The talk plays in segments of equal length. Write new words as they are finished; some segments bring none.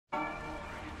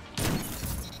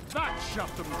That shut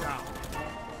them down.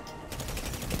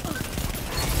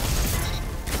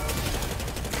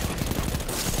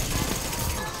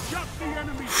 Shut the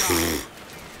enemy down.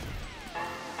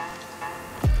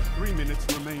 3 minutes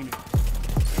remaining.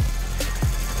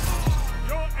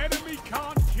 Your enemy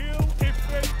can't kill if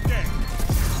they're dead.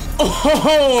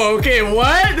 Oh, okay,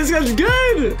 what? This guy's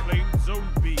good. Claim zone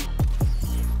B.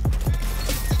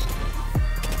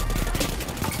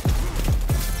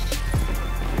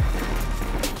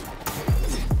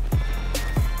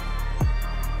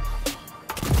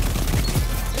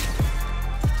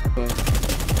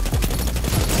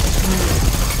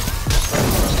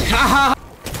 Haha.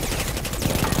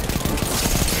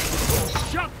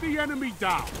 Shut the enemy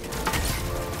down.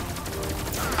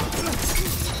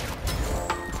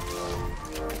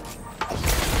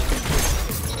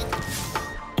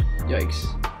 Yikes.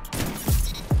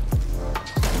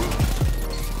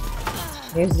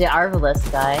 Here's the Arbalest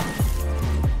guy.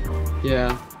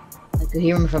 Yeah. I could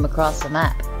hear him from across the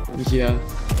map. Yeah.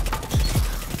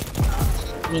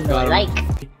 You know, like.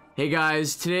 Hey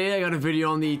guys, today I got a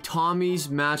video on the Tommy's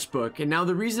Matchbook, and now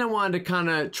the reason I wanted to kind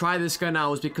of try this gun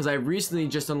out was because I recently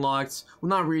just unlocked, well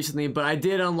not recently, but I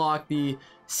did unlock the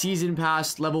Season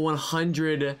Pass level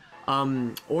 100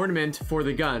 ornament for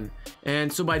the gun.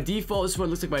 And so by default, this is what it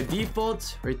looks like by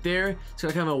default, right there. It's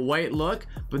got kind of a white look,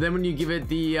 but then when you give it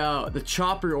the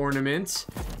chopper ornament,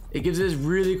 it gives it this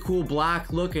really cool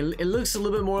black look, and it looks a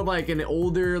little bit more like an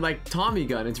older like Tommy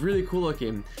gun. It's really cool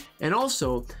looking. And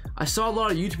also, I saw a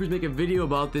lot of YouTubers make a video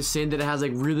about this saying that it has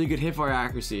like really good hipfire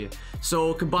accuracy.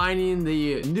 So combining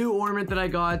the new ornament that I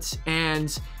got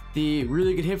and the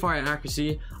really good hipfire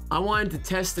accuracy, I wanted to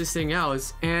test this thing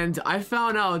out, and I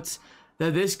found out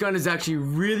that this gun is actually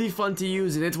really fun to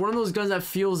use, and it's one of those guns that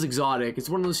feels exotic. It's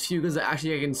one of those few guns that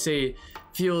actually I can say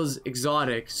feels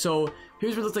exotic. So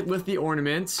here's what it looks like with the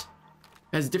ornament.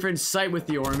 It has a different sight with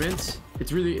the ornament.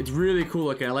 It's really cool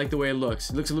looking. I like the way it looks.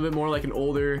 It looks a little bit more like an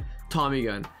older Tommy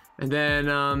gun. And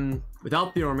then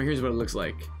without the ornament, here's what it looks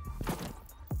like.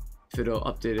 If it'll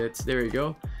update it, there you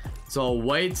go. It's all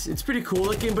white. It's pretty cool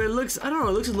looking, but it looks, I don't know,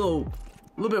 it looks a little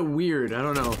bit weird. I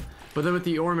don't know. But then with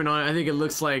the ornament on it, I think it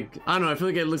looks like, I don't know, I feel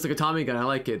like it looks like a Tommy gun. I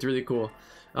like it. It's really cool.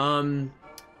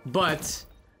 But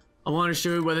I want to show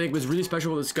you what I think was really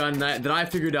special with this gun that I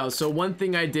figured out. So one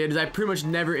thing I did is I pretty much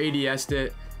never ADS'd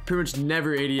it.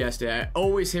 I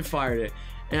always hip fired it.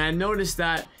 And I noticed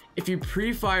that if you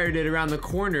pre-fired it around the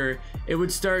corner, it would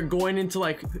start going into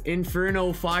like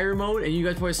inferno fire mode, and you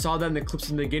guys probably saw that in the clips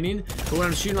in the beginning. But when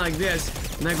I'm shooting like this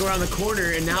and I go around the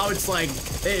corner, and now it's like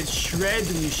it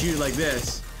shreds when you shoot it like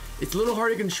this. It's a little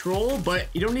hard to control, but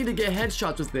you don't need to get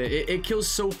headshots with it. It kills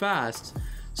so fast.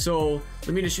 So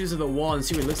let me just shoot this at the wall and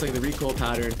see what it looks like, the recoil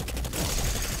pattern.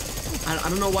 I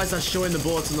don't know why it's not showing the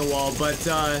bullets on the wall, but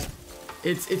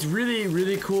it's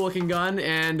really cool looking gun,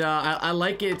 and I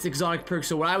like its exotic perk.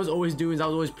 So what I was always doing is I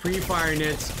was always pre-firing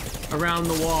it around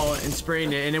the wall and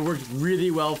spraying it, and it worked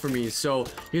really well for me. So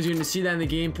you're going to see that in the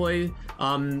gameplay.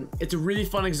 It's a really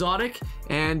fun exotic,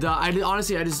 and I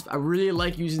really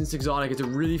like using this exotic. It's a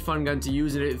really fun gun to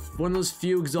use, and it's one of those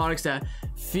few exotics that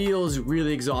feels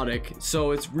really exotic.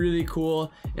 So it's really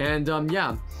cool, and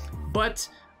yeah. But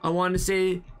I want to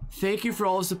say thank you for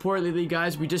all the support lately,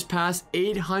 guys. We just passed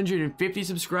 850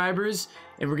 subscribers,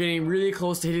 and we're getting really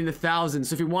close to hitting 1,000.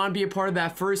 So if you want to be a part of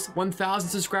that first 1,000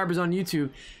 subscribers on YouTube,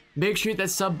 make sure you hit that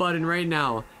sub button right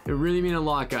now. It really means a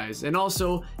lot, guys. And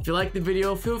also, if you like the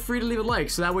video, feel free to leave a like,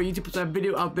 so that way YouTube puts that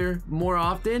video out there more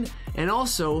often. And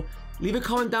also, leave a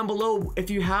comment down below if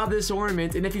you have this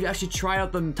ornament, and if you've actually tried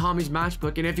out the Tommy's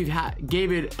Matchbook, and if you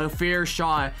gave it a fair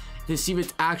shot to see if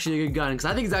it's actually a good gun, because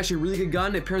I think it's actually a really good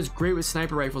gun. It pairs great with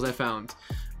sniper rifles, I found.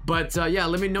 But yeah,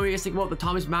 let me know what you guys think about the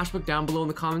Tommy's Matchbook down below in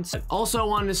the comments. Also, I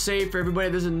wanted to say, for everybody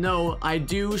that doesn't know, I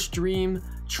do stream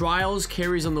trials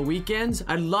carries on the weekends.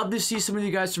 I'd love to see some of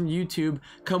you guys from YouTube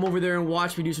come over there and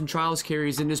watch me do some trials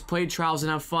carries and just play trials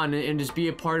and have fun and just be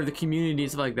a part of the community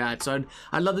and stuff like that. So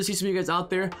I'd love to see some of you guys out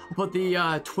there. I'll put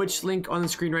the Twitch link on the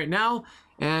screen right now.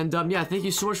 And yeah, thank you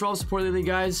so much for all the support lately,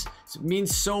 guys. It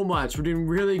means so much. We're doing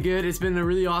really good. It's been a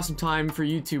really awesome time for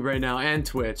YouTube right now and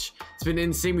Twitch. It's been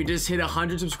insane. We just hit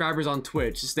 100 subscribers on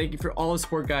Twitch. Just thank you for all the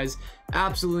support, guys.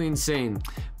 Absolutely insane.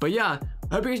 But yeah,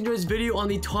 I hope you guys enjoyed this video on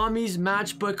the Tommy's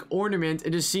Matchbook ornament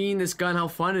and just seeing this gun, how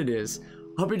fun it is.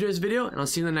 Hope you enjoyed this video, and I'll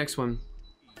see you in the next one.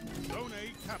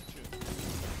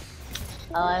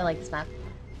 Oh, I like this map.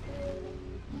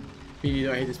 Me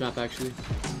neither. I hate this map, actually.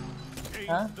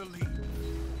 Huh?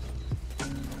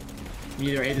 Me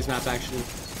neither. I hate this map, actually.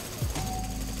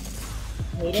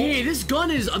 Hate Okay, it? this gun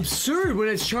is absurd when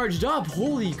it's charged up.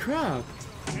 Holy crap.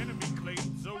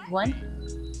 One?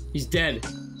 He's dead.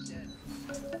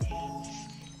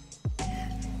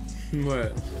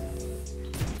 What?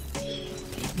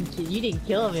 You didn't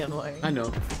kill him anymore. I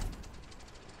know.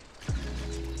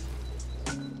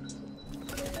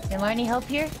 Am I any help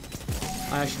here?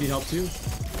 I actually need help too.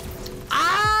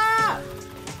 Ah!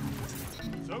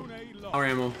 Zone A lost. Our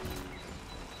ammo.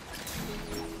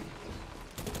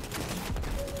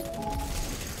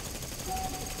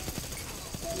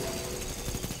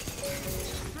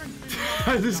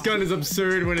 This gun is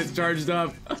absurd when it's charged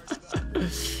up.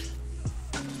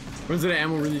 Runs out of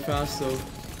ammo really fast though.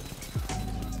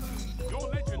 Your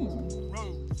legend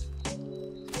rose.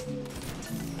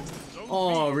 Zone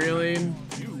Oh, B, really?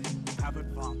 you have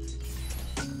advantage.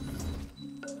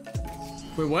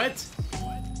 Wait, what?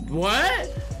 What?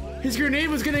 His grenade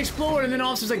was gonna explode and then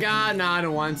officer's like, ah, nah, I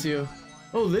don't want to.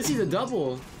 Oh, Lizzie's a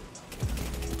double.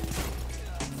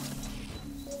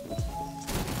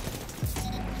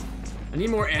 I need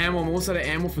more ammo. I'm almost out of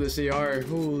ammo for this AR.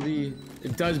 Holy.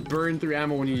 It does burn through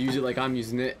ammo when you use it like I'm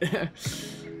using it.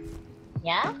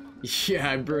 Yeah?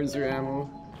 Yeah, it burns through ammo.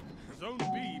 Zone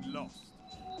B lost.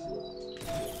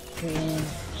 Green.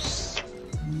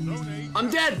 Zone A. I'm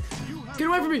dead! You have Get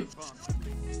away from me!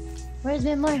 advantage. Where's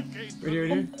my more? Right here,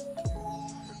 right here.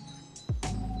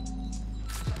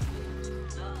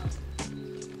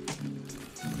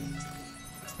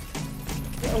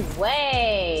 Get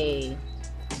away!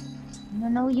 I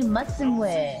don't know who you mussing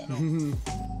with.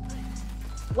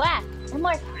 Whack! One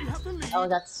more! They have the lead, Oh,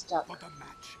 that's stuck. but the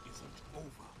match isn't over.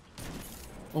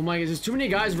 Oh my god, there's too many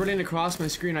guys running across my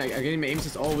screen. I getting my aim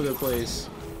assist all over the place.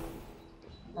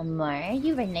 Amar,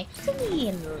 you were next to me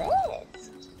in the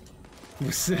list.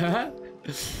 What's that?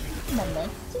 You were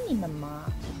next to me,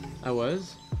 Mama. I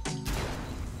was?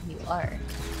 You are.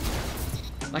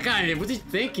 That guy, what's he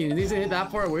thinking? He's gonna hit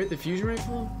that far away with the fusion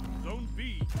rifle? Zone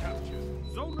B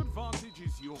captured. Zone advantage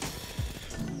is yours.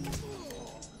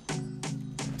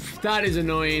 That is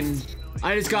annoying.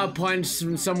 I just got punched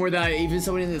from somewhere that even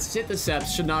someone in the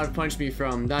Sithiceps should not have punched me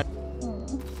from. That.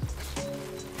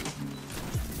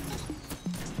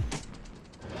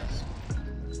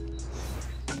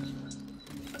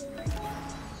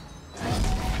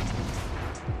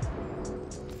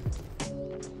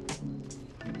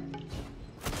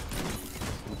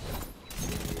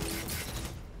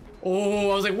 Oh,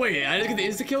 I was like, wait, I didn't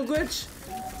get the insta-kill glitch?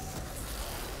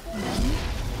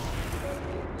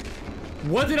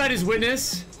 What did I just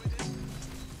witness?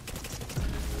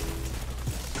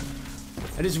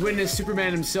 I just witnessed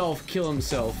Superman himself kill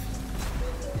himself.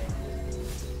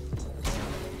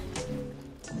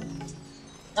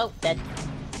 Oh, dead.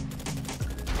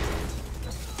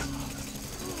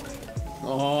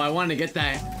 Oh, I want to get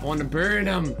that. I want to burn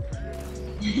him.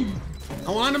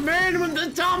 I want to burn him with the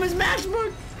Thomas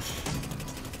Matchbook.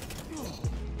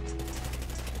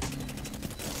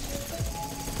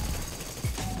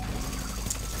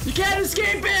 You can't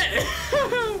escape it!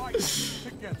 Fight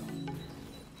together.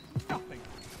 Nothing.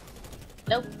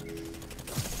 Nope.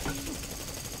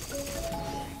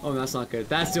 Oh, that's not good.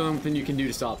 That's the only thing you can do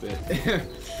to stop it.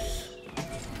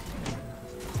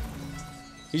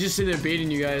 He's just sitting there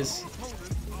baiting you guys.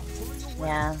 Opponents are pulling away.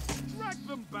 Yeah. Drag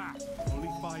them back. Only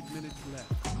 5 minutes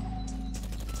left.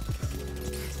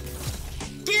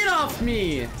 Get off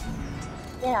me!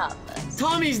 Yeah.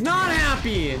 Tommy's not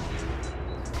happy!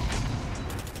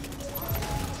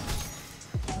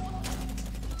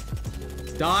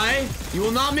 Die! You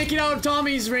will not make it out of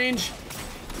Tommy's range!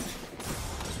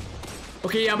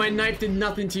 Okay, yeah, my knife did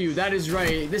nothing to you. That is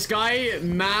right. This guy,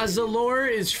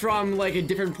 Mazalor, is from, like, a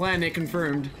different planet,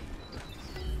 confirmed.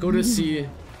 Go to C.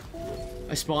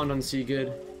 I spawned on C,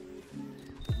 good.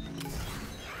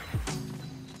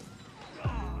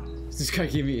 This guy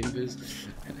gave me invis.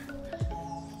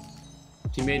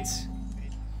 Teammates.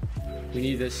 We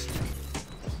need this.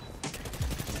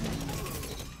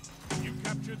 You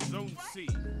captured Zone C.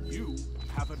 You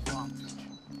have advantage.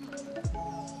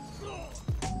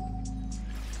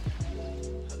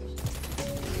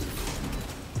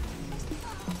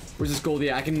 Where's this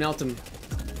Goldie? I can melt him.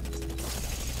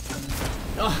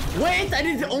 Wait! I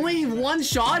did only one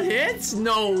shot hits?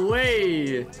 No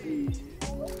way! Is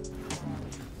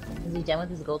he done with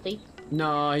his goldie?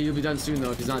 No, he'll be done soon though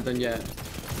if he's not done yet.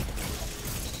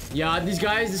 Yeah, these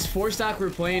guys, this 4-stack we're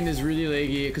playing is really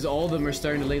laggy because all of them are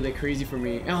starting to lag like crazy for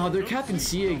me. Oh, they're capping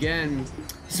C again.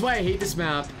 This is why I hate this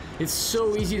map. It's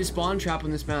so easy to spawn trap on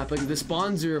this map. Like, the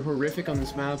spawns are horrific on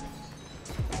this map.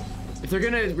 If they're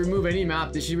gonna remove any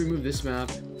map, they should remove this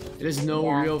map. It has no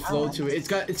real flow to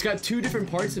it. It's got two different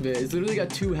parts of it. It's literally got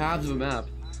two halves of a map.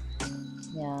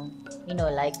 Yeah. You know,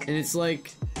 like. And it's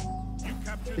like,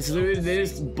 it's literally, they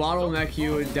just bottleneck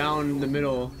you down the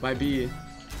middle by B.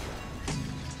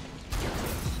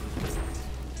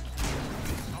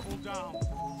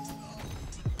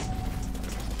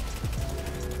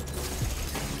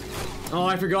 Oh,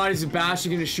 I forgot he's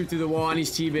bashing gonna shoot through the wall and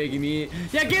he's teabagging me.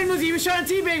 Yeah, get him, Lizzie. He was trying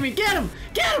to teabag me. Get him!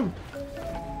 Get him!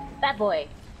 That boy.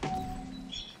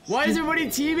 Why does everybody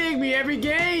teabag me every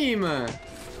game?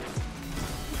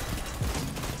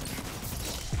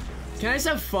 Can I just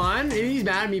have fun? Maybe he's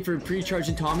mad at me for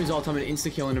pre-charging Tommy's all the time and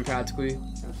insta-killing him practically.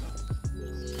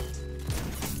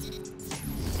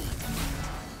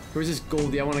 Where's this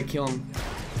Goldie? I want to kill him.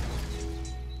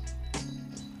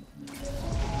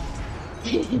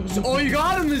 Oh, you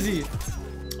got him, Lizzie!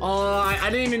 Oh, I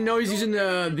didn't even know he's using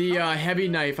the heavy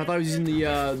knife. I thought he was using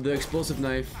the explosive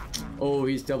knife. Oh,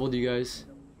 he's doubled you guys.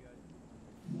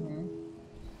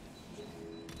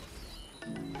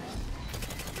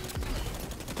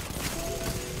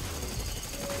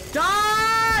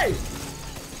 Die!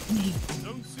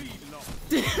 Zone C lost.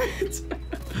 Damn it!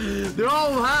 They're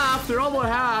all half. They're all about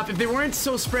half. If they weren't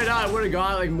so spread out, I would have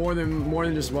got like more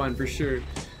than just one for sure.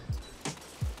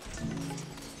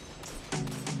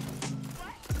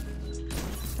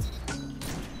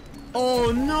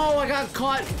 Oh no! I got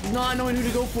caught not knowing who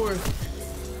to go for.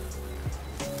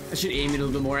 I should aim it a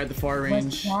little bit more at the far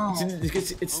range.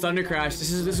 It's Thunder Crash.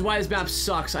 This is why this map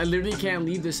sucks. I literally can't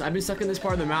leave this. I've been stuck in this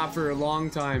part of the map for a long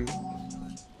time.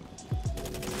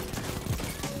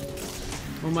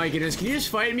 Oh my goodness, can you just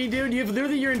fight me, dude? You have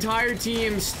literally your entire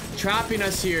team trapping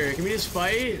us here. Can we just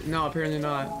fight? No, apparently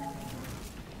not.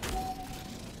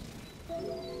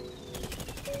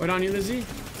 What on you, Lizzie?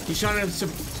 He's trying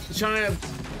to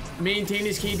maintain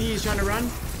his KD. He's trying to run,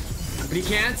 but he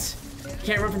can't. He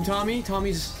can't run from Tommy.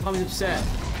 Tommy's upset.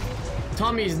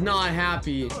 Tommy's not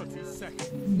happy. 30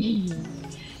 seconds.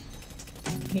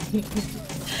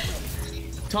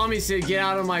 Tommy said, "Get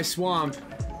out of my swamp."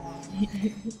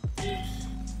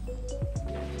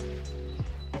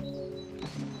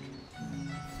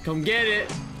 Come get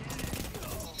it.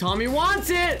 Tommy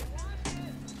wants it.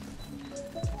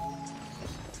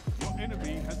 Your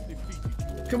enemy has defeated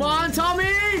you. Come on,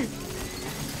 Tommy.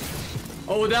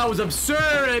 Oh, that was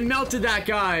absurd. I melted that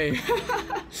guy.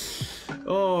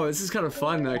 Oh, this is kind of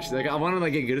fun, actually. Like, I want to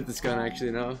like get good at this gun, actually,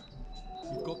 now.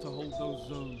 You've got to hold those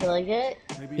zones. You like it?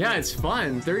 Maybe Yeah, it's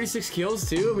fun. 36 kills,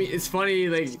 too. I mean, it's funny,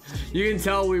 like, you can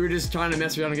tell we were just trying to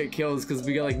mess around and get kills because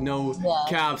we got, like, no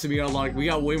caps and we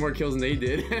got way more kills than they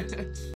did.